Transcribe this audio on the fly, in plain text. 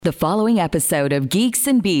The following episode of Geeks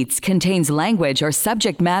and Beats contains language or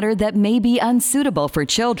subject matter that may be unsuitable for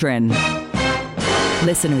children.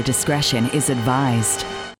 Listener discretion is advised.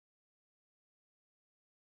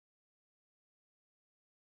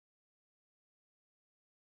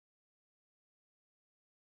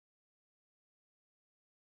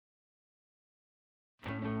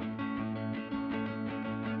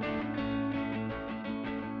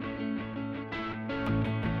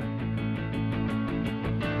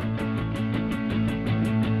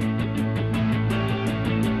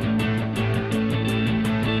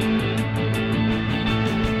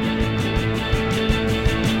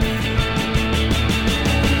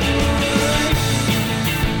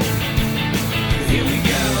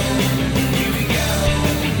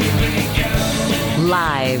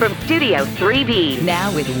 Live from Studio 3B,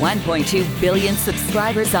 now with 1.2 billion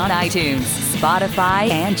subscribers on iTunes, Spotify,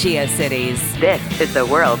 and GeoCities. This is the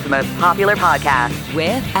world's most popular podcast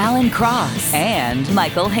with Alan Cross and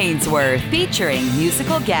Michael Hainsworth, featuring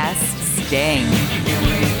musical guest Sting.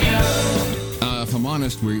 If I'm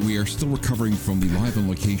honest, we are still recovering from the live on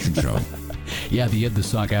location show. Yeah, the Ed the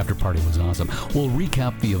Sock after party was awesome. We'll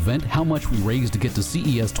recap the event, how much we raised to get to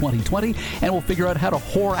CES 2020, and we'll figure out how to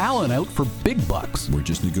whore Alan out for big bucks. We're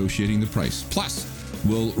just negotiating the price. Plus,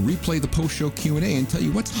 we'll replay the post-show Q&A and tell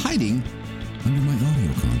you what's hiding under my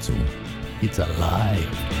audio console. It's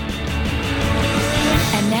alive.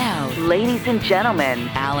 And now, ladies and gentlemen,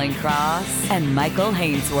 Alan Cross and Michael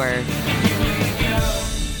Hainsworth.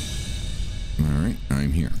 All right,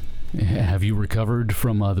 I'm here. Have you recovered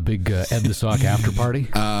from the big Ed the Sock after party?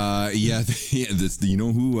 Yeah. You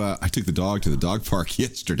know who? I took the dog to the dog park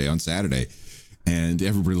yesterday on Saturday, and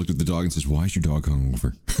everybody looked at the dog and says, "Why is your dog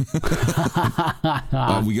hungover?"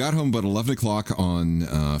 We got home about 11 o'clock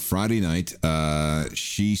on Friday night.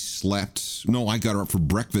 She slept. No, I got her up for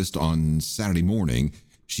breakfast on Saturday morning.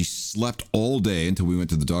 She slept all day until we went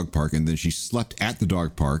to the dog park, and then she slept at the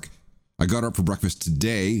dog park. I got her up for breakfast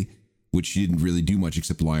today, which she didn't really do much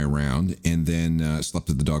except lie around, and then slept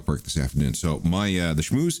at the dog park this afternoon. So the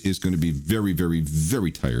schmooze is going to be very, very,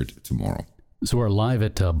 very tired tomorrow. So our live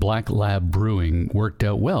at Black Lab Brewing worked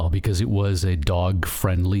out well because it was a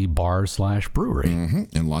dog-friendly bar/brewery. Mm-hmm.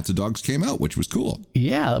 And lots of dogs came out, which was cool.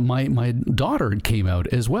 Yeah, my daughter came out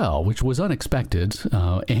as well, which was unexpected.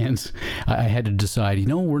 And I had to decide,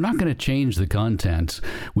 we're not going to change the content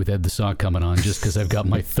with Ed the Sock coming on just because I've got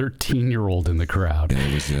my 13-year-old in the crowd. Yeah,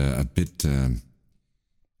 it was a bit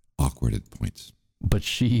awkward at points. But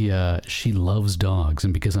she loves dogs,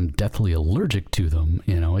 and because I'm deathly allergic to them,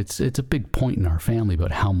 it's a big point in our family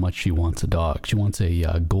about how much she wants a dog. She wants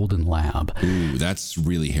a golden lab. Ooh, that's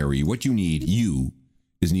really hairy. What you need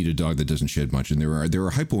is a dog that doesn't shed much, and there are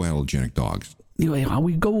hypoallergenic dogs.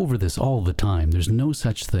 We go over this all the time. There's no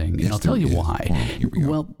such thing. Yes, and I'll tell you why. Here we go.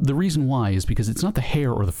 Well, the reason why is because it's not the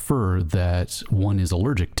hair or the fur that one is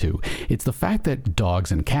allergic to. It's the fact that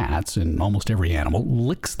dogs and cats and almost every animal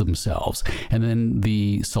licks themselves, and then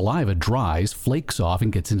the saliva dries, flakes off,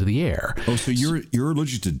 and gets into the air. Oh, so you're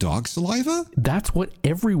allergic to dog saliva? That's what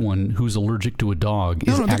everyone who's allergic to a dog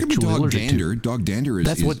is actually allergic to. Dog dander is...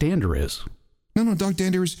 That's what dander is. No, dog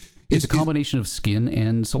dander is... It's a combination of skin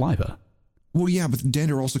and saliva. Well, yeah, but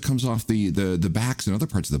dander also comes off the backs and other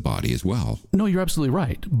parts of the body as well. No, you're absolutely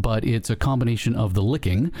right. But it's a combination of the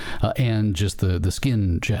licking and just the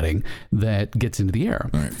skin shedding that gets into the air.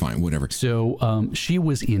 All right, fine, whatever. So she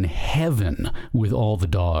was in heaven with all the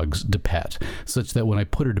dogs to pet, such that when I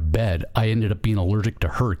put her to bed, I ended up being allergic to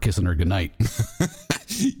her kissing her goodnight.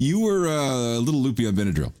 You were a little loopy on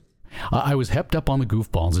Benadryl. I was hepped up on the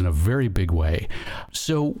goofballs in a very big way.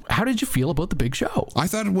 So how did you feel about the big show? I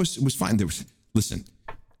thought it was fine. Listen,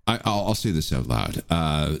 I'll say this out loud.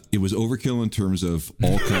 It was overkill in terms of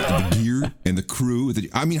all the gear and the crew.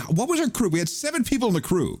 What was our crew? We had 7 people in the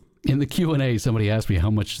crew. In the Q&A, somebody asked me how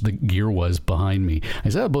much the gear was behind me. I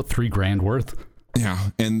said about $3,000 worth.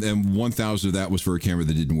 Yeah, and 1,000 of that was for a camera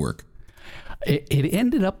that didn't work. It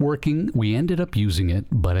ended up working. We ended up using it,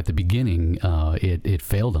 but at the beginning, it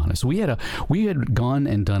failed on us. We had gone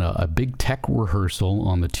and done a big tech rehearsal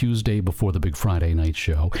on the Tuesday before the big Friday night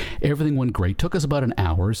show. Everything went great. Took us about an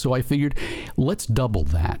hour, so I figured let's double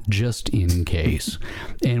that just in case.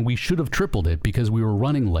 And we should have tripled it because we were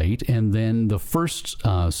running late, and then the first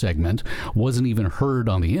segment wasn't even heard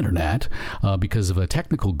on the internet because of a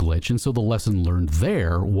technical glitch. And so the lesson learned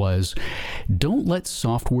there was, don't let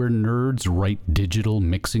software nerds write right digital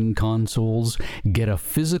mixing consoles, get a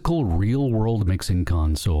physical real-world mixing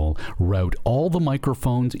console, route all the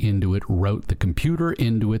microphones into it, route the computer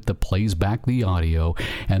into it that plays back the audio,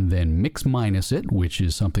 and then mix minus it, which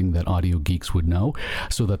is something that audio geeks would know,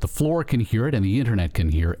 so that the floor can hear it and the internet can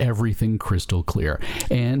hear everything crystal clear.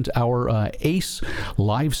 And our ace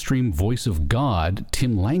live stream voice of God,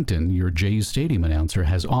 Tim Langton, your Jays Stadium announcer,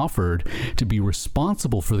 has offered to be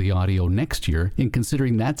responsible for the audio next year, and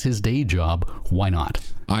considering that's his day job, why not?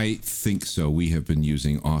 I think so. We have been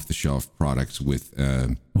using off-the-shelf products with...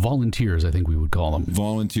 volunteers, I think we would call them.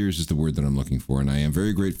 Volunteers is the word that I'm looking for, and I am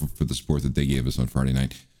very grateful for the support that they gave us on Friday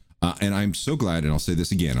night. And I'm so glad, and I'll say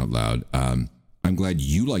this again out loud, I'm glad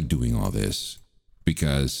you like doing all this,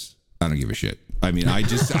 because I don't give a shit. I mean, I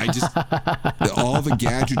just, all the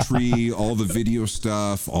gadgetry, all the video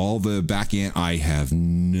stuff, all the back end, I have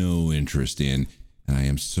no interest in. And I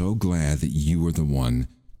am so glad that you are the one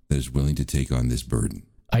that is willing to take on this burden.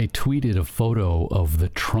 I tweeted a photo of the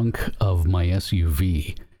trunk of my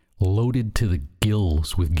SUV loaded to the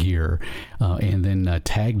gills with gear, and then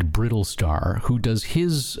tagged Brittlestar, who does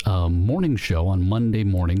his morning show on Monday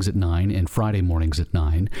mornings at 9 and Friday mornings at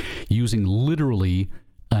 9, using literally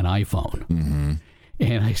an iPhone. Mm-hmm.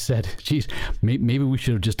 And I said, geez, maybe we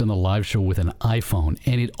should have just done the live show with an iPhone.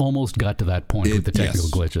 And it almost got to that point with the technical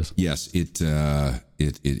glitches. Yes, it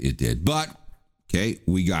did. But, okay,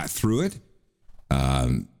 we got through it.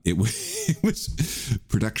 It was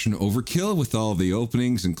production overkill with all the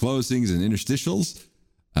openings and closings and interstitials.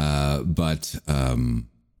 But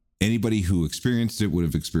anybody who experienced it would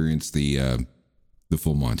have experienced the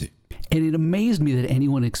full Monty. And it amazed me that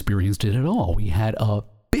anyone experienced it at all. We had a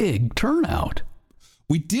big turnout.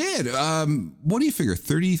 We did. What do you figure?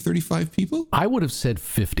 30, 35 people? I would have said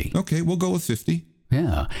 50. Okay, we'll go with 50.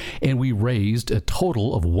 Yeah. And we raised a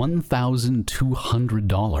total of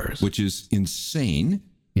 $1,200. Which is insane.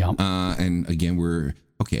 Yeah. And again,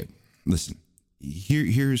 okay, listen,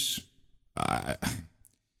 here's,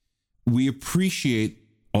 we appreciate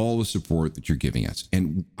all the support that you're giving us.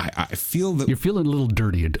 And I feel that... You're feeling a little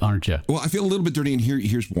dirty, aren't you? Well, I feel a little bit dirty, and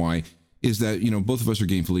here's why. Is that, both of us are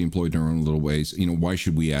gainfully employed in our own little ways. Why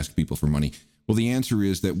should we ask people for money? Well, the answer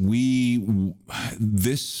is that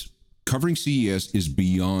this covering CES is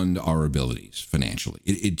beyond our abilities financially.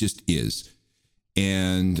 It just is.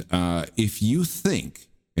 And if you think,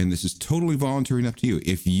 and this is totally voluntary and up to you,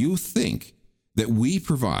 if you think that we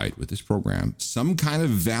provide with this program some kind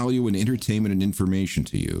of value and entertainment and information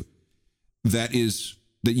to you that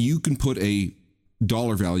you can put a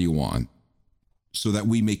dollar value on, so that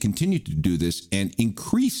we may continue to do this and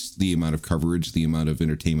increase the amount of coverage, the amount of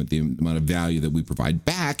entertainment, the amount of value that we provide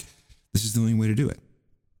back, this is the only way to do it.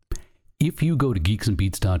 If you go to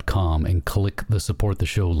geeksandbeats.com and click the support the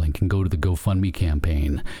show link and go to the GoFundMe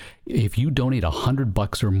campaign, if you donate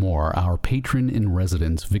 $100 or more, our patron in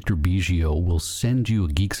residence, Victor Biggio, will send you a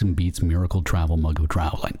Geeks and Beats Miracle Travel Mug of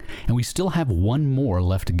Traveling. And we still have one more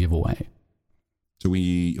left to give away. So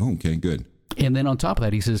okay, good. And then on top of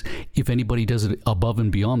that, he says, if anybody does it above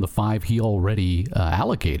and beyond the 5 he already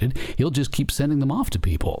allocated, he'll just keep sending them off to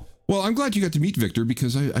people. Well, I'm glad you got to meet Victor,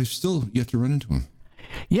 because I've still yet to run into him.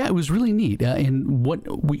 Yeah, it was really neat. And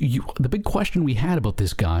the big question we had about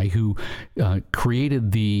this guy who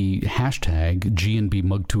created the hashtag GNB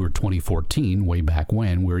Mug Tour 2014 way back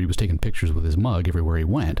when, where he was taking pictures with his mug everywhere he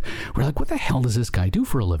went. We're like, what the hell does this guy do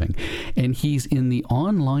for a living? And he's in the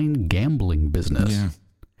online gambling business. Yeah.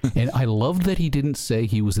 And I love that he didn't say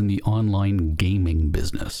he was in the online gaming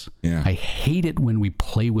business. Yeah. I hate it when we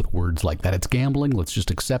play with words like that. It's gambling. Let's just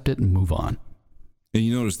accept it and move on. And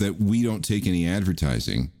you notice that we don't take any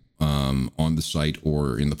advertising on the site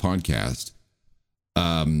or in the podcast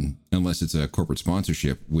unless it's a corporate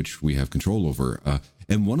sponsorship, which we have control over.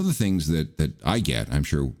 And one of the things that I get, I'm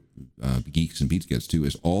sure Geeks and Beats gets too,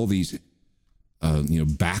 is all these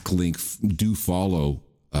backlink do follow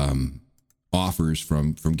offers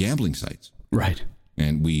from gambling sites. Right.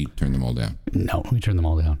 And we turn them all down. No, we turn them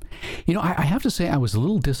all down. I have to say I was a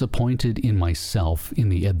little disappointed in myself in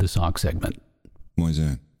the Ed the Sock segment. Why is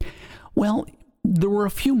that? Well, there were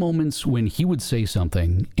a few moments when he would say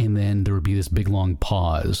something and then there would be this big long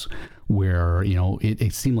pause where,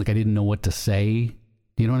 it seemed like I didn't know what to say.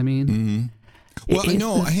 You know what I mean? Mm-hmm.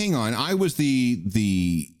 Well, hang on. I was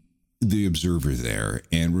the observer there,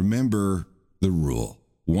 and remember the rule.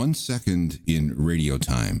 1 second in radio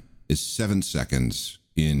time is 7 seconds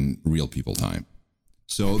in real people time.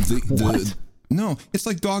 So no, it's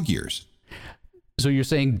like dog years. So you're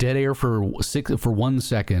saying dead air for 1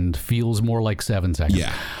 second feels more like 7 seconds.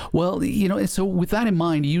 Yeah. Well, and so with that in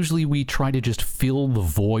mind, usually we try to just fill the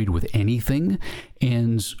void with anything.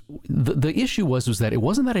 And the issue was that it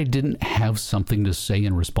wasn't that I didn't have something to say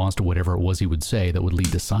in response to whatever it was he would say that would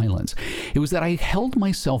lead to silence. It was that I held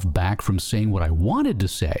myself back from saying what I wanted to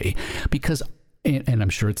say because, and I'm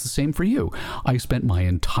sure it's the same for you, I spent my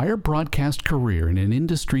entire broadcast career in an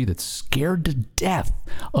industry that's scared to death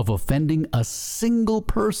of offending a single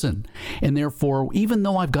person. And therefore, even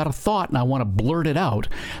though I've got a thought and I want to blurt it out,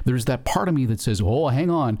 there's that part of me that says, oh, hang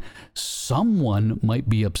on, someone might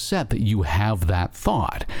be upset that you have that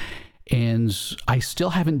thought. And I still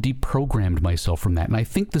haven't deprogrammed myself from that. And I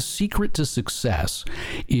think the secret to success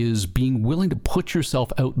is being willing to put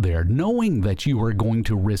yourself out there, knowing that you are going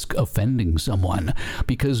to risk offending someone,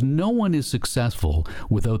 because no one is successful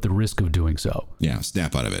without the risk of doing so. Yeah,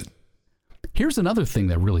 snap out of it. Here's another thing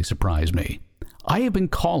that really surprised me. I have been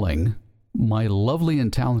calling my lovely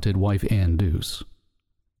and talented wife, Ann Deuce,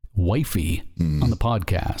 wifey on the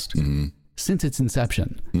podcast. Since its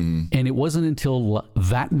inception. And it wasn't until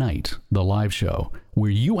that night, the live show, where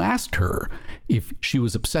you asked her if she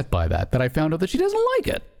was upset by that I found out that she doesn't like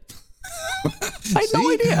it. I had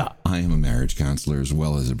no idea. I am a marriage counselor as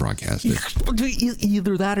well as a broadcaster.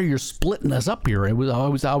 Either that or you're splitting us up here. I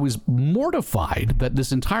was mortified that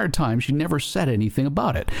this entire time she never said anything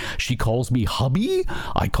about it. She calls me hubby.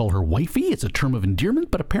 I call her wifey. It's a term of endearment,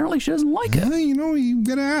 but apparently she doesn't like it. You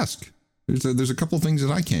got to ask. There's a couple things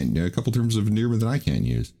that I can't, a couple terms of endearment that I can't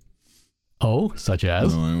use. Oh, such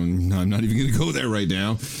as? No, I'm not even going to go there right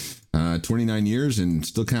now. 29 years and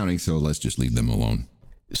still counting, so let's just leave them alone.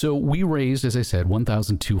 So we raised, as I said,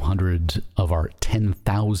 $1,200 of our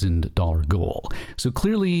 $10,000 goal. So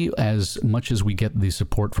clearly, as much as we get the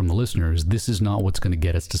support from the listeners, this is not what's going to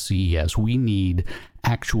get us to CES. We need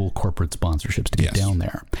actual corporate sponsorships to get down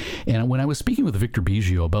there. And when I was speaking with Victor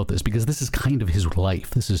Biggio about this, because this is kind of his life,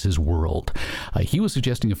 this is his world, he was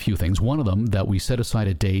suggesting a few things. One of them, that we set aside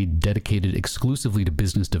a day dedicated exclusively to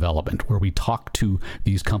business development, where we talk to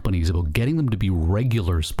these companies about getting them to be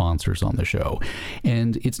regular sponsors on the show.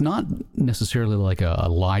 And it's not necessarily like a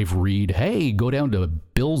live read, hey, go down to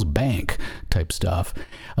Bill's Bank type stuff.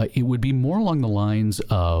 It would be more along the lines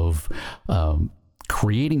of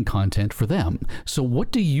creating content for them. So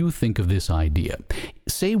what do you think of this idea?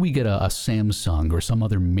 Say we get a Samsung or some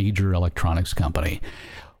other major electronics company.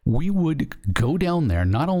 We would go down there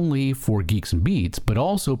not only for Geeks and Beats, but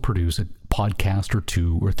also produce a podcast or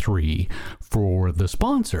 2 or 3 for the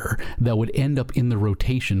sponsor that would end up in the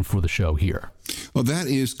rotation for the show here. Well, that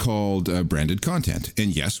is called branded content.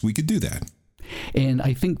 And yes, we could do that. And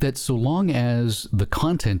I think that so long as the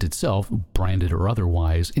content itself, branded or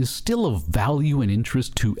otherwise, is still of value and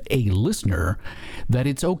interest to a listener, that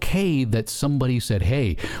it's okay that somebody said,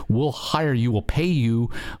 hey, we'll hire you, we'll pay you,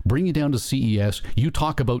 bring you down to CES, you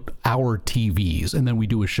talk about our TVs, and then we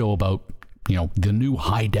do a show about, the new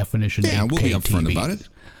high definition. Yeah, we'll be upfront about it.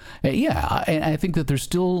 Yeah, and I think that there's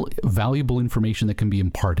still valuable information that can be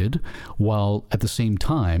imparted, while at the same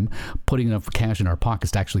time putting enough cash in our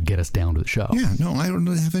pockets to actually get us down to the show. Yeah, no, I don't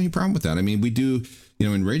have any problem with that. I mean, we do,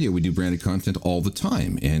 in radio, we do branded content all the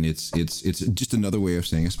time, and it's just another way of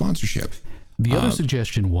saying a sponsorship. The other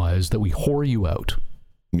suggestion was that we whore you out.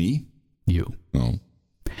 Me? You. Oh.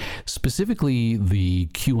 Specifically, the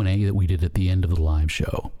Q&A that we did at the end of the live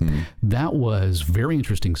show. That was very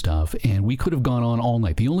interesting stuff, and we could have gone on all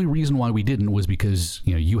night. The only reason why we didn't was because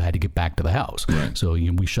you had to get back to the house. Right. So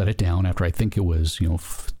we shut it down after, I think it was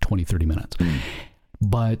 20, 30 minutes.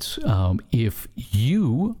 But if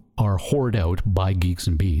you are whored out by Geeks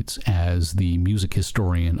and Beats as the music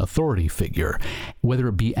historian authority figure, whether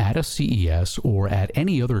it be at a CES or at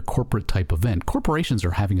any other corporate type event. Corporations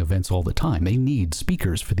are having events all the time. They need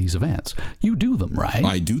speakers for these events. You do them, right?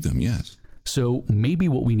 I do them, yes. So maybe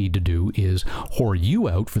what we need to do is whore you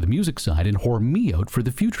out for the music side and whore me out for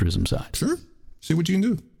the futurism side. Sure. See what you can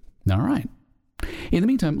do. All right. In the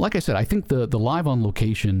meantime, like I said, I think the live on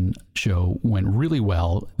location show went really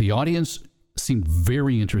well. The audience seemed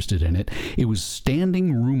very interested in it. It was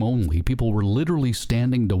standing room only. People were literally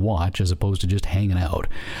standing to watch as opposed to just hanging out.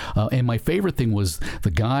 And my favorite thing was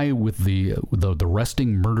the guy with the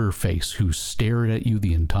resting murder face who stared at you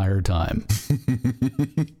the entire time.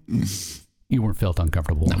 You weren't felt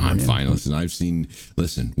uncomfortable. No, I'm fine.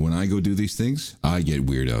 Listen, when I go do these things, I get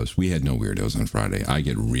weirdos. We had no weirdos on Friday. I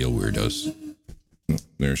get real weirdos.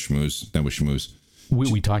 There's Schmooze. That was Schmooze.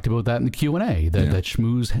 We talked about that in the Q&A, that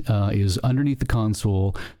Schmooze is underneath the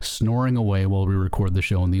console, snoring away while we record the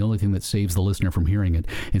show, and the only thing that saves the listener from hearing it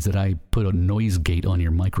is that I put a noise gate on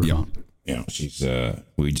your microphone. she's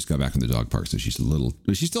we just got back from the dog park, so she's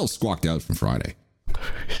still squawked out from Friday.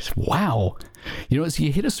 Wow. So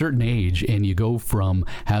you hit a certain age and you go from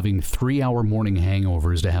having 3-hour morning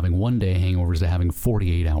hangovers to having 1-day hangovers to having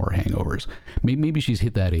 48-hour hangovers. Maybe she's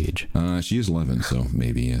hit that age. She is 11, so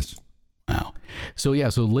maybe, yes. Wow. So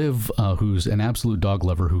Liv, who's an absolute dog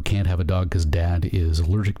lover who can't have a dog because dad is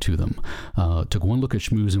allergic to them, took one look at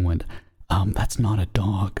Schmooze and went, that's not a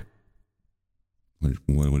dog.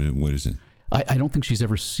 What is it? I don't think she's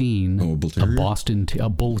ever seen a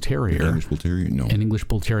bull terrier. An English bull terrier? No. An English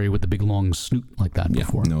bull terrier with the big long snoot like that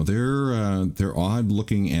before. No, they're odd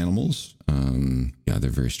looking animals. They're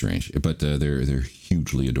very strange, but they're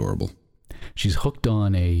hugely adorable. She's hooked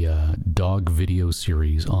on a dog video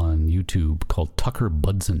series on YouTube called Tucker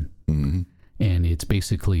Budson. Mm-hmm. And it's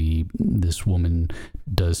basically this woman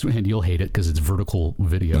does, and you'll hate it because it's vertical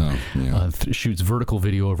video, shoots vertical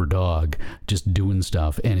video of her dog just doing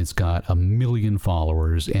stuff. And it's got 1 million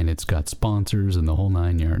followers and it's got sponsors and the whole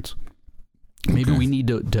 9 yards. Maybe we need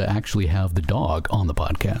to actually have the dog on the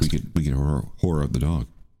podcast. We could horror of the dog.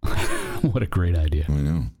 What a great idea. I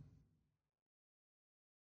know.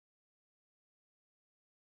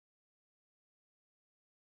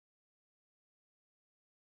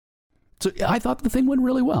 So I thought the thing went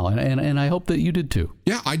really well, and I hope that you did too.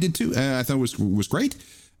 Yeah, I did too. I thought it was great,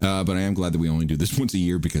 but I am glad that we only do this once a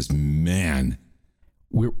year because, man,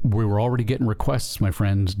 we were already getting requests, my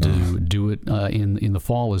friend, to do it in the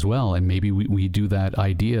fall as well, and maybe we do that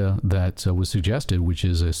idea that was suggested, which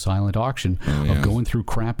is a silent auction of going through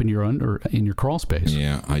crap in your crawl space.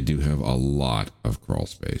 Yeah, I do have a lot of crawl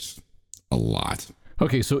space, a lot.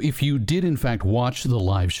 Okay, so if you did in fact watch the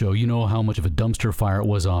live show, you know how much of a dumpster fire it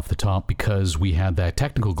was off the top because we had that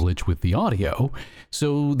technical glitch with the audio.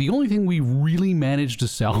 So the only thing we really managed to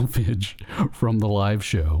salvage from the live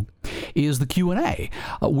show is the Q&A,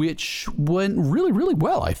 which went really, really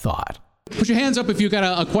well, I thought. Put your hands up if you've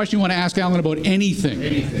got a question you want to ask Alan about anything.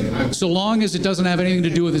 Anything. So long as it doesn't have anything to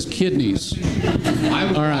do with his kidneys. I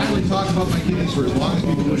would talk about my kidneys for as long as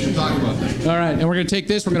people wish to talk about them. All right, and we're going to take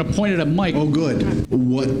this. We're going to point it at Mike. Oh, good.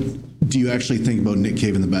 What do you actually think about Nick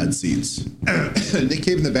Cave and the Bad Seeds? Nick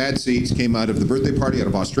Cave and the Bad Seeds came out of the birthday party out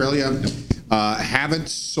of Australia. Haven't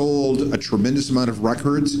sold a tremendous amount of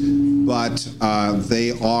records, but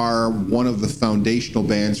they are one of the foundational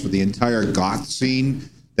bands for the entire goth scene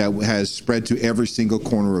that has spread to every single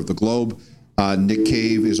corner of the globe. Nick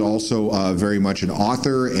Cave is also very much an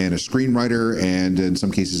author and a screenwriter and in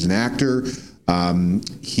some cases an actor.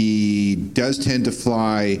 He does tend to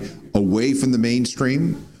fly away from the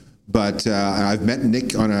mainstream, but I've met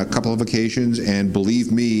Nick on a couple of occasions, and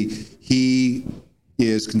believe me, he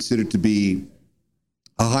is considered to be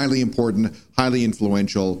a highly important, highly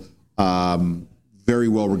influential, very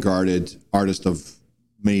well-regarded artist of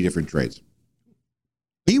many different trades.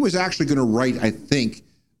 He was actually going to write, I think,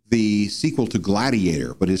 the sequel to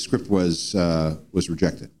Gladiator, but his script was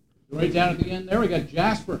rejected. Right down at the end there, we got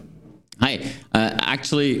Jasper. Hi.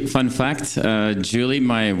 Actually, fun fact, Julie,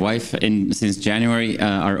 my wife, since January,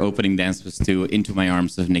 our opening dance was to Into My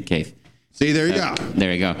Arms of Nick Cave. See, there you go.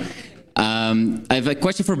 There you go. I have a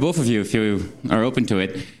question for both of you, if you are open to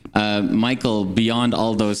it. Michael, beyond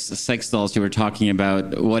all those sex dolls you were talking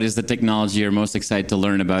about, what is the technology you're most excited to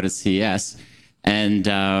learn about at CES? And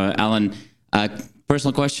Alan,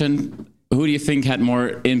 personal question, who do you think had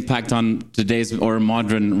more impact on today's or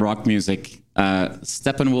modern rock music,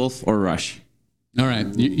 Steppenwolf or Rush? All right,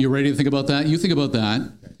 you ready to think about that? You think about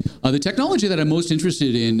that. The technology that I'm most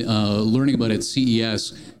interested in learning about at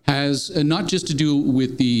CES has not just to do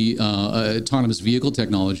with the autonomous vehicle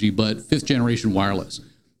technology, but fifth generation wireless.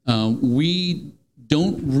 We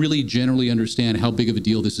don't really generally understand how big of a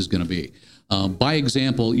deal this is going to be. By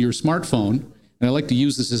example, your smartphone, and I like to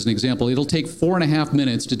use this as an example, it'll take 4.5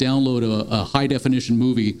 minutes to download a high definition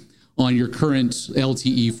movie on your current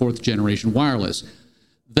LTE fourth generation wireless.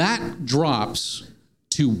 That drops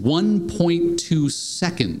to 1.2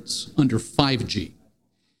 seconds under 5G.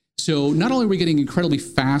 So not only are we getting incredibly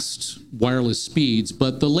fast wireless speeds,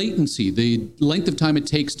 but the latency, the length of time it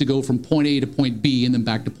takes to go from point A to point B and then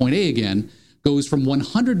back to point A again, goes from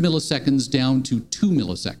 100 milliseconds down to 2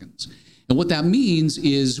 milliseconds. And what that means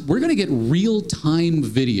is we're going to get real-time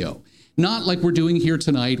video, not like we're doing here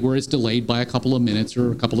tonight where it's delayed by a couple of minutes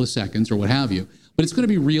or a couple of seconds or what have you, but it's going to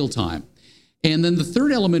be real-time. And then the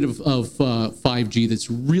third element of 5G that's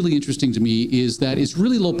really interesting to me is that it's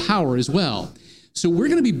really low power as well. So we're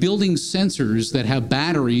going to be building sensors that have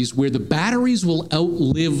batteries where the batteries will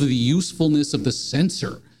outlive the usefulness of the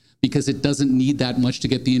sensor because it doesn't need that much to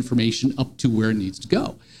get the information up to where it needs to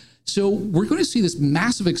go. So we're going to see this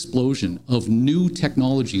massive explosion of new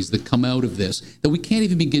technologies that come out of this that we can't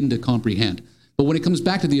even begin to comprehend. But when it comes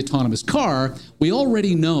back to the autonomous car, we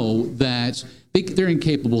already know that they're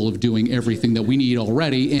incapable of doing everything that we need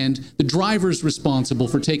already, and the driver's responsible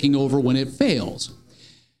for taking over when it fails.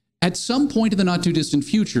 At some point in the not too distant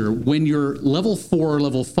future, when your level 4 or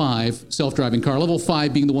level 5 self-driving car, level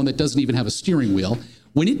 5 being the one that doesn't even have a steering wheel,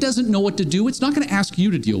 when it doesn't know what to do, it's not going to ask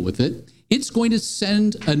you to deal with it. It's going to it's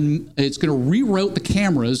going to reroute the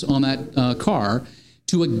cameras on that car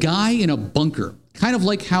to a guy in a bunker. Kind of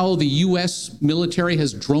like how the U.S. military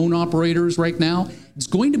has drone operators right now. It's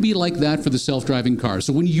going to be like that for the self-driving car.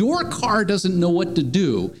 So when your car doesn't know what to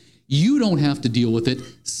do, you don't have to deal with it.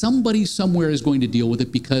 Somebody somewhere is going to deal with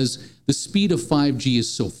it because the speed of 5G is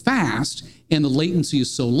so fast and the latency is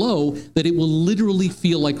so low that it will literally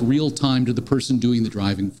feel like real time to the person doing the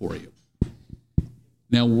driving for you.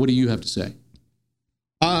 Now, what do you have to say?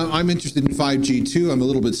 I'm interested in 5G too. I'm a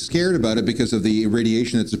little bit scared about it because of the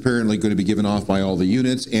radiation that's apparently going to be given off by all the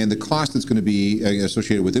units and the cost that's going to be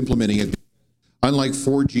associated with implementing it. Unlike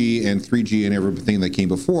 4G and 3G and everything that came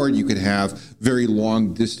before, you could have very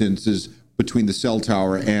long distances between the cell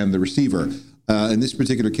tower and the receiver. In this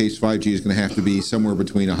particular case, 5G is going to have to be somewhere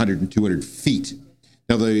between 100 and 200 feet.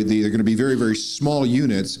 Now, they're going to be very, very small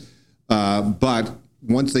units, but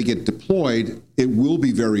once they get deployed, it will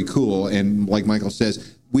be very cool. And like Michael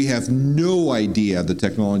says, we have no idea the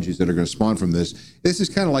technologies that are going to spawn from this. This is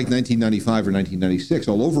kind of like 1995 or 1996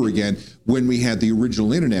 all over again when we had the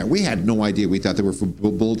original internet. We had no idea. We thought they were for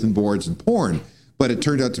bulletin boards and porn, but it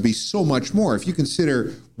turned out to be so much more. If you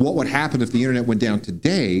consider what would happen if the internet went down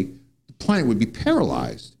today, the planet would be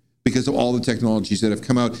paralyzed because of all the technologies that have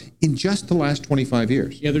come out in just the last 25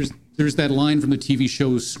 years. Yeah, there's that line from the TV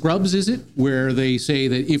show Scrubs, is it? Where they say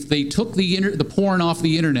that if they took the porn off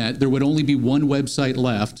the internet, there would only be one website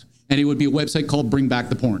left, and it would be a website called Bring Back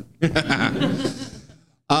the Porn.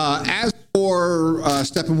 As for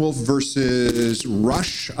Steppenwolf versus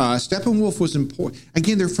Rush, Steppenwolf was important.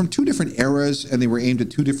 Again, they're from two different eras, and they were aimed at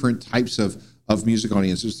two different types of music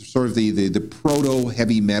audiences. Sort of the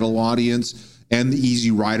proto-heavy metal audience and the Easy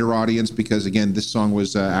Rider audience, because, again, this song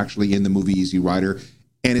was actually in the movie Easy Rider.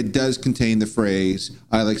 And it does contain the phrase,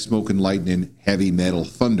 I like smoke and lightning, heavy metal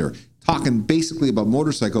thunder. Talking basically about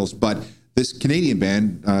motorcycles, but this Canadian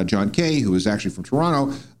band, John Kay, who is actually from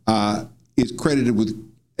Toronto, is credited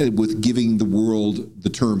with giving the world the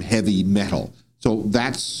term heavy metal. So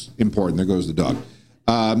that's important. There goes the dog.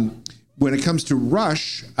 When it comes to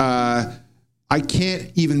Rush, I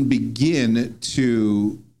can't even begin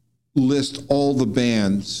to list all the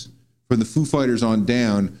bands from the Foo Fighters on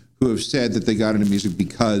down who have said that they got into music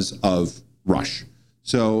because of Rush.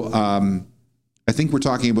 So I think we're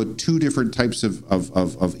talking about two different types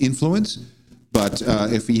of influence, but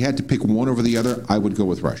if you had to pick one over the other, I would go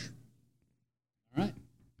with Rush. All right.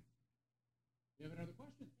 You have another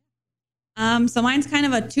question? So mine's kind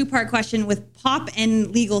of a two-part question with pop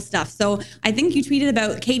and legal stuff. So I think you tweeted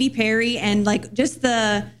about Katy Perry and like just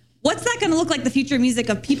what's that going to look like, the future music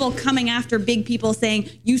of people coming after big people saying,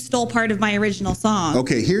 you stole part of my original song?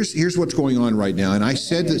 Okay, here's what's going on right now. And I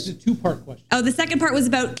said this. It's a two-part question. Oh, the second part was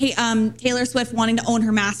about Taylor Swift wanting to own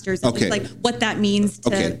her masters. Okay. Just like what that means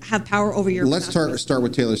to have power over your Let's start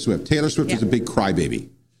with Taylor Swift. Taylor Swift is a big crybaby.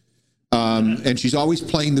 And she's always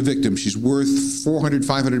playing the victim. She's worth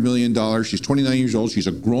 $400-500 million. She's 29 years old. She's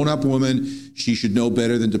a grown-up woman. She should know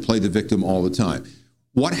better than to play the victim all the time.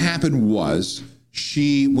 What happened was,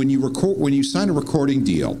 when you sign a recording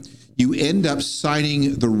deal, you end up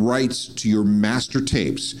signing the rights to your master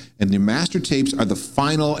tapes, and the master tapes are the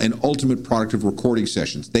final and ultimate product of recording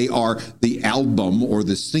sessions. They are the album or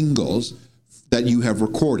the singles that you have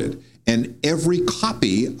recorded, and every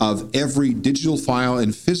copy of every digital file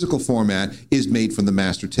and physical format is made from the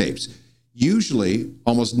master tapes. Usually,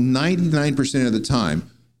 almost 99% of the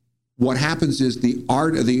time, what happens is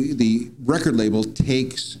the record label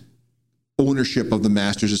takes ownership of the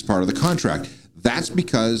masters as part of the contract. That's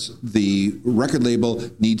because the record label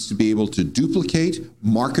needs to be able to duplicate,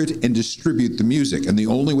 market, and distribute the music. And the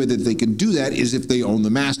only way that they can do that is if they own the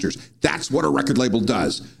masters. That's what a record label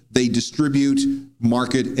does. They distribute,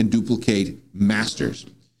 market, and duplicate masters.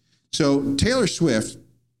 So Taylor Swift,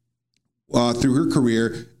 through her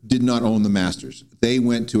career, did not own the masters. They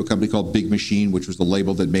went to a company called Big Machine, which was the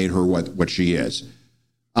label that made her what she is.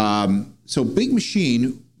 So Big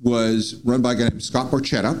Machine was run by a guy named Scott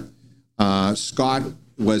Borchetta. Scott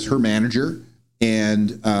was her manager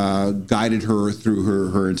and guided her through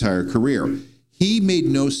her entire career. He made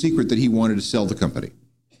no secret that he wanted to sell the company.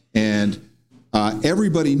 And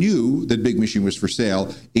Everybody knew that Big Machine was for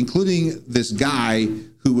sale, including this guy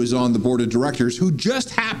who was on the board of directors who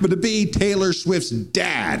just happened to be Taylor Swift's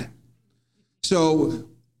dad. So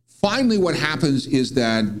finally what happens is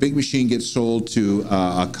that Big Machine gets sold to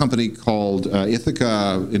a company called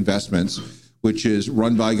Ithaca Investments, which is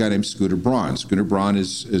run by a guy named Scooter Braun. Scooter Braun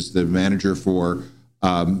is the manager for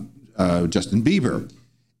Justin Bieber.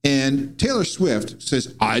 And Taylor Swift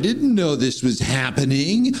says, I didn't know this was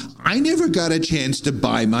happening. I never got a chance to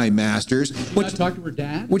buy my masters. Did you not talk to her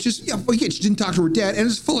dad? Which is, she didn't talk to her dad. And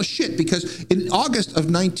it's full of shit because in August of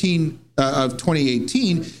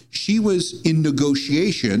 2018, she was in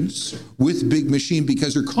negotiations with Big Machine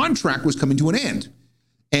because her contract was coming to an end.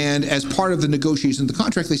 And as part of the negotiations of the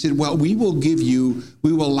contract, they said, well, we will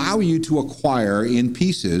allow you to acquire in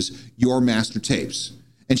pieces your master tapes.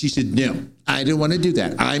 And she said, no, I don't want to do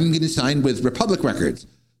that. I'm going to sign with Republic Records.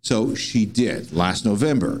 So she did last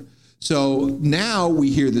November. So now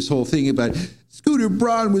we hear this whole thing about Scooter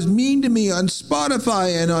Braun was mean to me on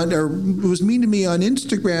Spotify or was mean to me on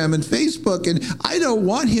Instagram and Facebook, and I don't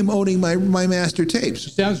want him owning my master tapes.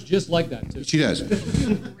 She sounds just like that, too. She does.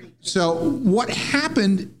 So what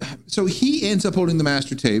happened, so he ends up owning the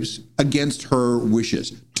master tapes against her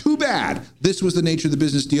wishes. Too bad. This was the nature of the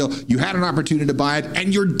business deal. You had an opportunity to buy it,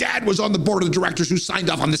 and your dad was on the board of the directors who signed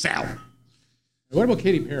off on the sale. What about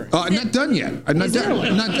Katy Perry? Not done yet. I'm not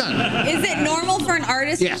done. Not done. Is it normal for an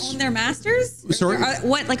artist to own their masters? Sorry?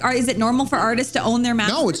 Is it normal for artists to own their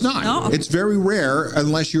masters? No, it's not. No? Okay. It's very rare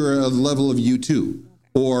unless you're a level of U2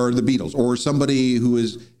 or the Beatles or somebody who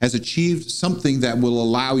has achieved something that will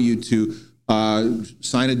allow you to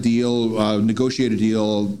sign a deal, negotiate a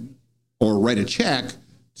deal, or write a check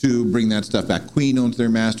to bring that stuff back. Queen owns their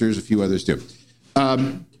masters, a few others do.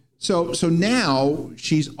 So now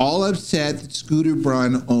she's all upset that Scooter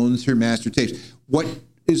Braun owns her master tapes. What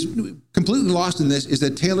is completely lost in this is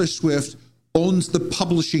that Taylor Swift owns the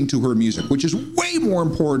publishing to her music, which is way more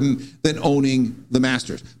important than owning the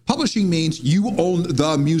masters. Publishing means you own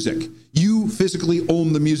the music. You physically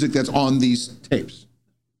own the music that's on these tapes.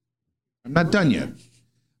 I'm not done yet.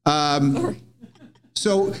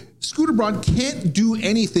 So Scooter Braun can't do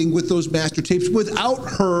anything with those master tapes without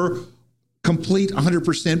her complete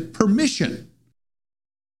 100% permission.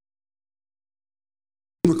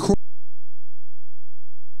 Record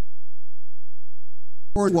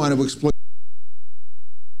want to exploit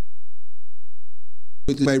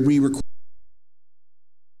by re-recording.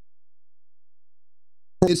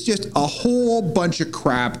 It's just a whole bunch of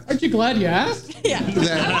crap. Aren't you glad you asked? Yeah.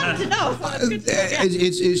 I wanted to know. So it's good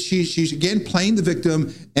to know. She's again playing the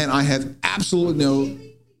victim, and I have absolutely no.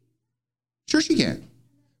 Sure, she can.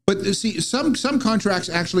 But see, some contracts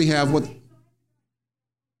actually have what.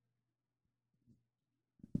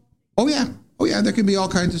 Oh yeah, there can be all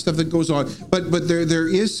kinds of stuff that goes on. But there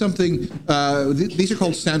is something. These are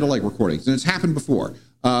called sound-alike recordings, and it's happened before.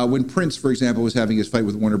 When Prince, for example, was having his fight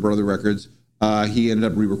with Warner Brother Records, he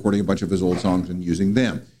ended up re-recording a bunch of his old songs and using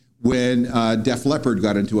them. When Def Leppard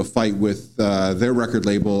got into a fight with their record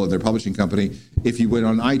label and their publishing company, if you went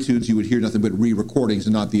on iTunes, you would hear nothing but re-recordings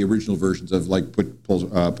and not the original versions of like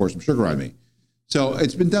Pour Some Sugar on Me. So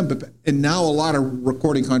it's been done, and now a lot of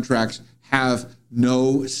recording contracts have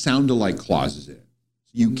no sound-alike clauses in it.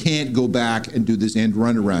 You can't go back and do this end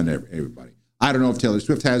run around everybody. I don't know if Taylor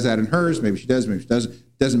Swift has that in hers. Maybe she does, maybe she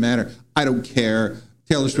doesn't. Doesn't matter. I don't care.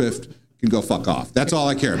 Taylor Swift can go fuck off. That's all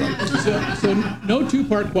I care about. So no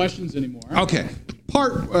two-part questions anymore. Okay.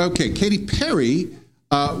 Katy Perry,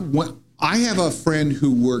 I have a friend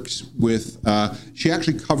who works with, she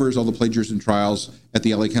actually covers all the plagiarism trials at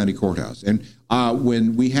the LA County Courthouse. And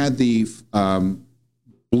when we had the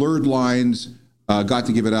Blurred Lines, Got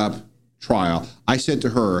to Give It Up trial, I said to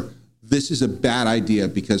her, this is a bad idea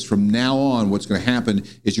because from now on, what's going to happen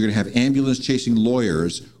is you're going to have ambulance chasing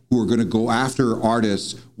lawyers who are going to go after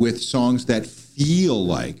artists with songs that feel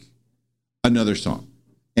like another song.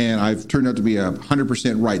 And I've turned out to be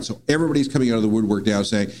 100% right. So everybody's coming out of the woodwork now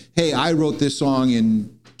saying, hey, I wrote this song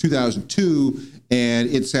in 2002 and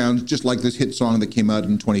it sounds just like this hit song that came out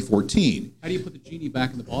in 2014. How do you put the genie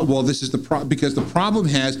back in the bottle? Well, this is because the problem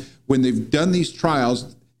has, when they've done these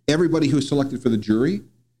trials, everybody who's selected for the jury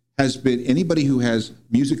has been, anybody who has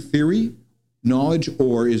music theory knowledge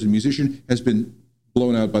or is a musician has been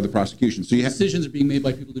blown out by the prosecution. So decisions are being made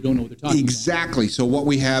by people who don't know what they're talking about. Exactly. So what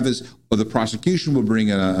we have is the prosecution will bring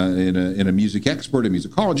in a music expert, a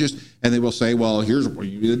musicologist, and they will say, well,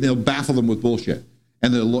 they'll baffle them with bullshit.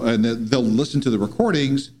 And they'll listen to the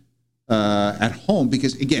recordings at home,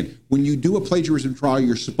 because again, when you do a plagiarism trial,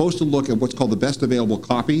 you're supposed to look at what's called the best available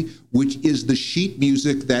copy, which is the sheet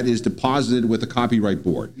music that is deposited with the copyright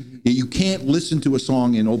board. You can't listen to a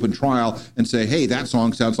song in open trial and say, hey, that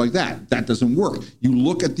song sounds like that. That doesn't work. You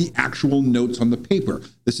look at the actual notes on the paper.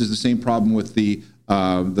 This is the same problem with the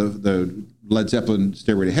Led Zeppelin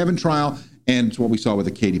Stairway to Heaven trial, and it's what we saw with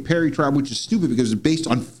the Katy Perry trial, which is stupid because it's based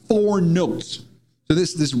on 4 notes. So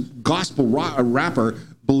this gospel rapper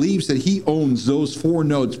believes that he owns those 4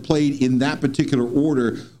 notes played in that particular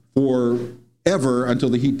order forever until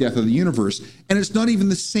the heat death of the universe. And it's not even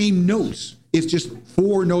the same notes. It's just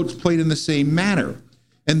 4 notes played in the same manner.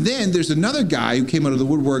 And then there's another guy who came out of the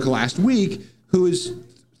woodwork last week who is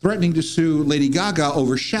threatening to sue Lady Gaga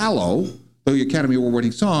over Shallow, the Academy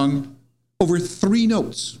Award-winning song, over 3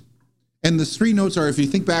 notes. And the 3 notes are, if you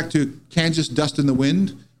think back to Kansas Dust in the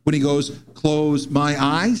Wind, when he goes, close my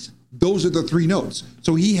eyes, those are the 3 notes.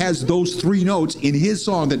 So he has those 3 notes in his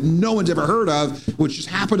song that no one's ever heard of, which just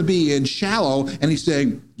happened to be in Shallow, and he's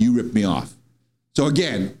saying, you ripped me off. So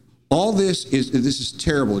again, all this is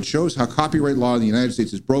terrible. It shows how copyright law in the United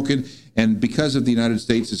States is broken, and because of the United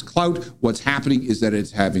States' clout, what's happening is that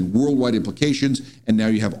it's having worldwide implications, and now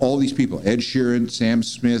you have all these people, Ed Sheeran, Sam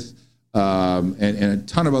Smith, and a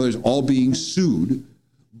ton of others, all being sued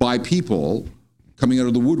by people coming out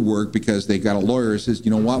of the woodwork because they got a lawyer who says,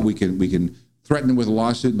 you know what, we can threaten them with a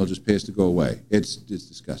lawsuit and they'll just pay us to go away. It's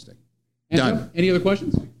disgusting. Done. Any other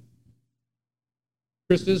questions?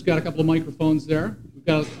 Krista's got a couple of microphones there. We've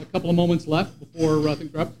got a couple of moments left before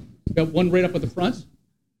things are up. We've got one right up at the front.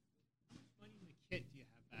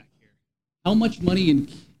 How much money in...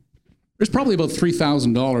 There's probably about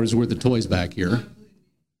 $3,000 worth of toys back here.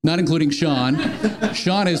 Not including Sean.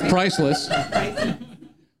 Sean is priceless.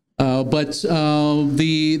 But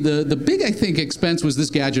the big, I think, expense was this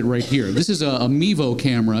gadget right here. This is a Mevo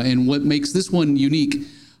camera, and what makes this one unique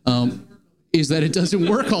is that it doesn't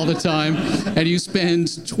work all the time, and you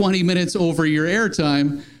spend 20 minutes over your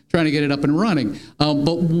airtime trying to get it up and running.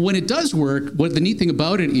 But when it does work, what the neat thing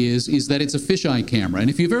about it is that it's a fisheye camera. And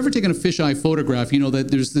if you've ever taken a fisheye photograph, you know that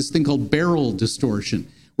there's this thing called barrel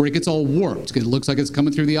distortion, where it gets all warped. It looks like it's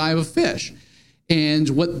coming through the eye of a fish. And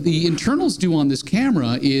what the internals do on this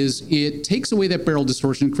camera is it takes away that barrel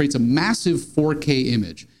distortion and creates a massive 4K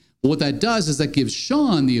image. But what that does is that gives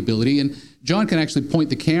Sean the ability, and John can actually point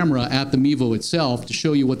the camera at the Mevo itself to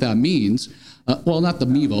show you what that means. Well, not the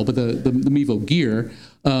Mevo, but the Mevo gear.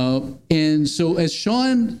 And so as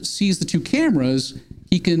Sean sees the 2 cameras,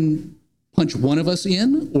 he can punch one of us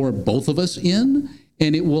in or both of us in,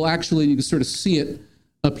 and it will actually, you can sort of see it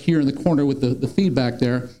up here in the corner with the feedback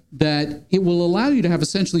there, that it will allow you to have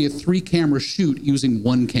essentially a 3-camera shoot using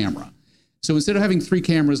 1 camera. So instead of having 3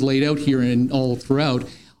 cameras laid out here and all throughout,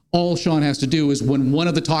 all Sean has to do is when one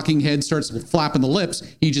of the talking heads starts flapping the lips,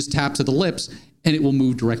 he just taps at the lips and it will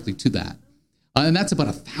move directly to that. And that's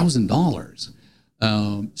about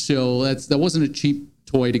 $1,000. So that wasn't a cheap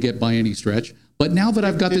toy to get by any stretch. But now that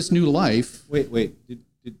I've got this new life... Wait.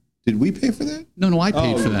 Did we pay for that? No, I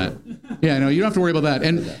paid for that. Yeah, no, you don't have to worry about that.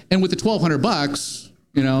 And with the $1,200,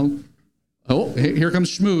 you know, here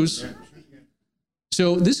comes Schmooze.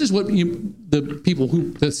 So this is what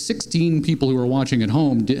the 16 people who are watching at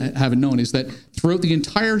home haven't known, is that throughout the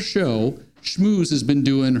entire show, Schmooze has been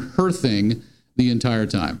doing her thing the entire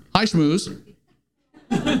time. Hi, Schmooze.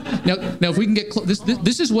 Now, if we can get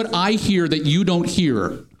this is what I hear that you don't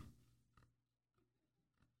hear.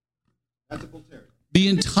 That's a bull terrier. The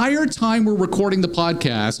entire time we're recording the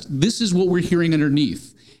podcast, this is what we're hearing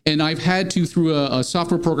underneath. And I've had to, through a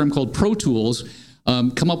software program called Pro Tools,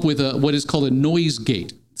 come up with what is called a noise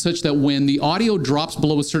gate, such that when the audio drops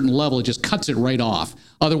below a certain level, it just cuts it right off.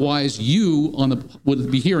 Otherwise, you would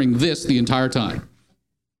be hearing this the entire time.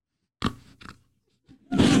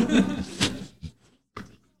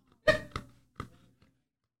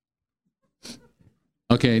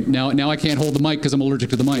 Okay, now I can't hold the mic because I'm allergic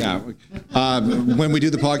to the mic. Yeah, when we do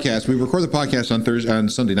the podcast, we record the podcast on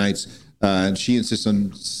Sunday nights, and she insists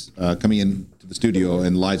on coming into the studio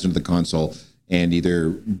and lies into the console and either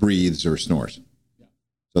breathes or snores. Yeah.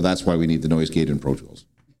 So that's why we need the noise gate in Pro Tools.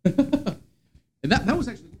 And that was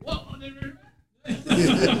actually...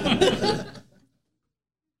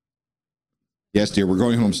 Yes, dear, we're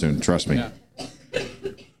going home soon. Trust me. Yeah.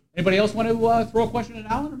 Anybody else want to throw a question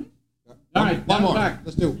at Alan or me? All right, one more. Back.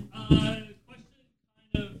 Let's do. Question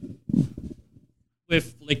kind of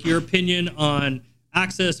with like your opinion on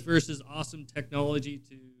access versus awesome technology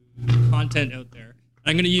to content out there.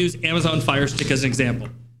 I'm going to use Amazon Fire Stick as an example.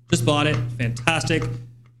 Just bought it, fantastic.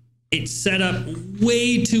 It's set up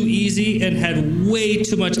way too easy and had way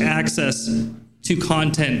too much access to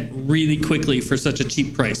content really quickly for such a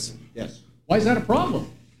cheap price. Yes. Why is that a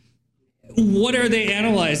problem? What are they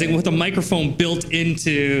analyzing with a microphone built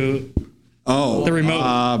into the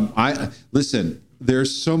remote? Listen,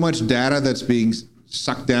 there's so much data that's being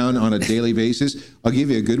sucked down on a daily basis. I'll give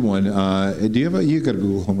you a good one. Do you have you got a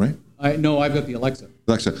Google Home, right? No, I've got the Alexa.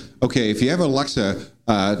 Alexa. Okay, if you have Alexa,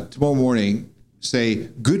 tomorrow morning, say,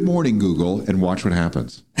 "Good morning, Google," and watch what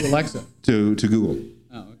happens. To Alexa. To Google.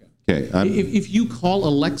 Oh, okay. Okay. If you call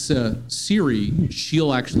Alexa Siri,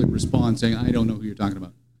 she'll actually respond saying, "I don't know who you're talking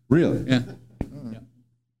about." Really? Yeah.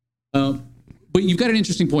 But you've got an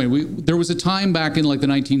interesting point. There was a time back in like the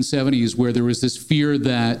 1970s where there was this fear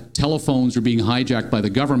that telephones were being hijacked by the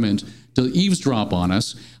government to eavesdrop on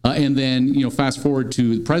us. And then, fast forward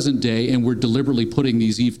to the present day, and we're deliberately putting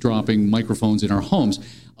these eavesdropping microphones in our homes.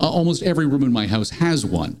 Almost every room in my house has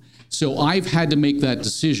one. So I've had to make that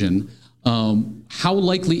decision. How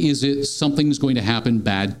likely is it something's going to happen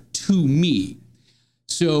bad to me?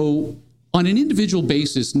 So on an individual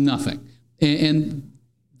basis, nothing. And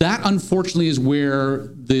that, unfortunately, is where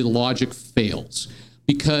the logic fails.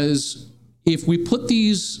 Because if we put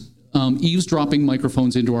these eavesdropping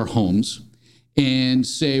microphones into our homes and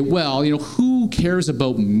say, well, who cares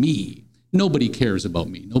about me? Nobody cares about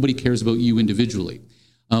me. Nobody cares about you individually.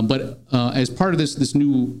 But as part of this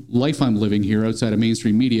new life I'm living here outside of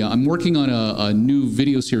mainstream media, I'm working on a new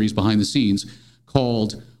video series behind the scenes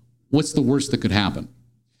called What's the Worst That Could Happen?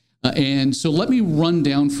 And so let me run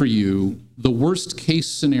down for you the worst case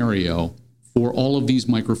scenario for all of these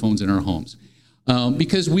microphones in our homes.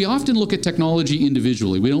 Because we often look at technology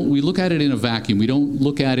individually. We look at it in a vacuum. We don't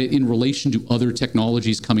look at it in relation to other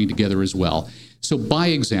technologies coming together as well. So by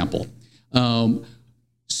example,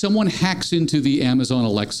 someone hacks into the Amazon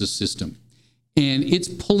Alexa system, and it's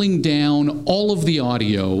pulling down all of the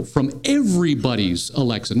audio from everybody's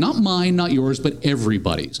Alexa. Not mine, not yours, but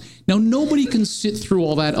everybody's. Now, nobody can sit through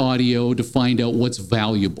all that audio to find out what's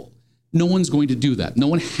valuable. No one's going to do that. No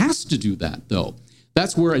one has to do that, though.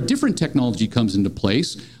 That's where a different technology comes into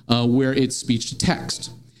place, where it's speech to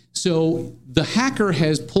text. So the hacker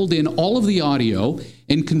has pulled in all of the audio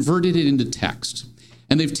and converted it into text.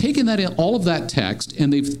 And they've taken all of that text,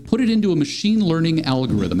 and they've put it into a machine learning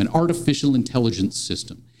algorithm, an artificial intelligence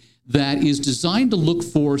system that is designed to look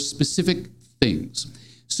for specific things.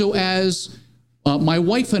 So as my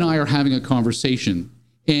wife and I are having a conversation,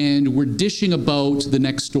 and we're dishing about the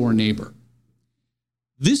next door neighbor,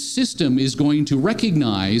 this system is going to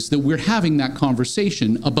recognize that we're having that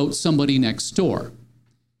conversation about somebody next door.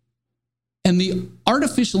 And the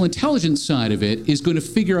artificial intelligence side of it is going to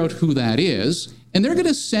figure out who that is, and they're going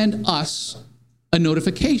to send us a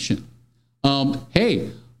notification.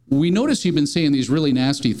 Hey, we notice you've been saying these really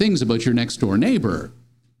nasty things about your next door neighbor.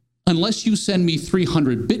 Unless you send me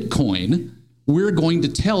 300 Bitcoin, we're going to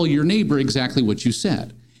tell your neighbor exactly what you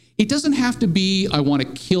said. It doesn't have to be, I want to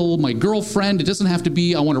kill my girlfriend. It doesn't have to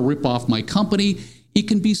be, I want to rip off my company. It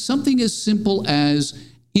can be something as simple as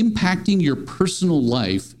impacting your personal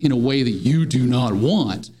life in a way that you do not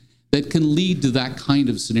want that can lead to that kind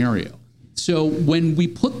of scenario. So when we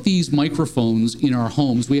put these microphones in our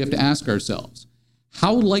homes, we have to ask ourselves,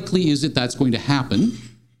 how likely is it that's going to happen?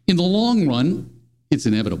 In the long run, it's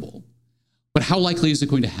inevitable. But how likely is it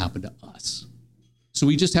going to happen to us? So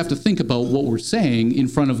we just have to think about what we're saying in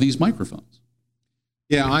front of these microphones.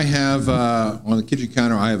 Yeah, I have, on the kitchen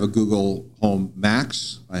counter, I have a Google Home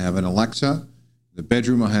Max. I have an Alexa. In the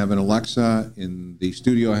bedroom, I have an Alexa. In the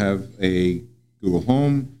studio, I have a Google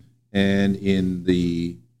Home. And in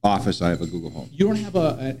the office, I have a Google Home. You don't have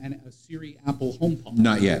a Siri Apple HomePod?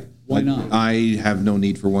 Not yet. Why not? I have no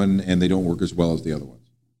need for one, and they don't work as well as the other ones.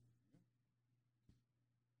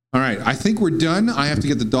 All right, I think we're done. I have to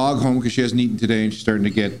get the dog home because she hasn't eaten today, and she's starting to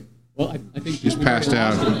get. Well, I think she's passed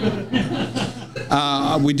out.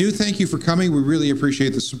 We do thank you for coming. We really appreciate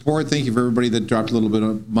the support. Thank you for everybody that dropped a little bit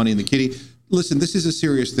of money in the kitty. Listen, this is a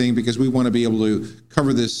serious thing because we want to be able to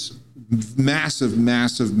cover this massive,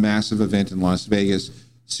 massive, massive event in Las Vegas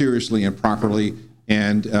seriously and properly.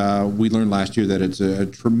 And we learned last year that it's a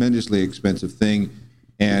tremendously expensive thing.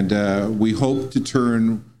 And we hope to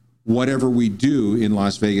turn whatever we do in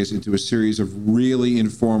Las Vegas into a series of really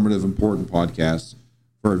informative, important podcasts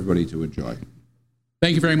for everybody to enjoy.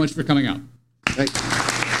 Thank you very much for coming out. Thanks.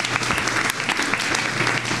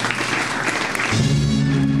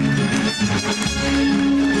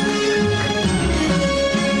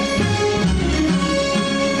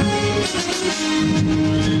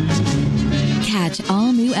 Catch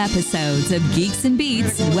all new episodes of Geeks and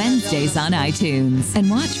Beats Wednesdays on iTunes. And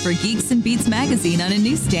watch for Geeks and Beats magazine on a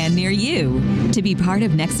newsstand near you. To be part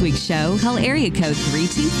of next week's show, call area code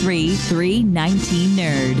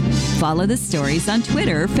 323-319-NERD. Follow the stories on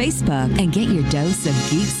Twitter or Facebook and get your dose of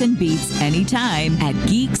Geeks and Beats anytime at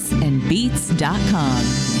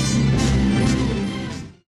geeksandbeats.com.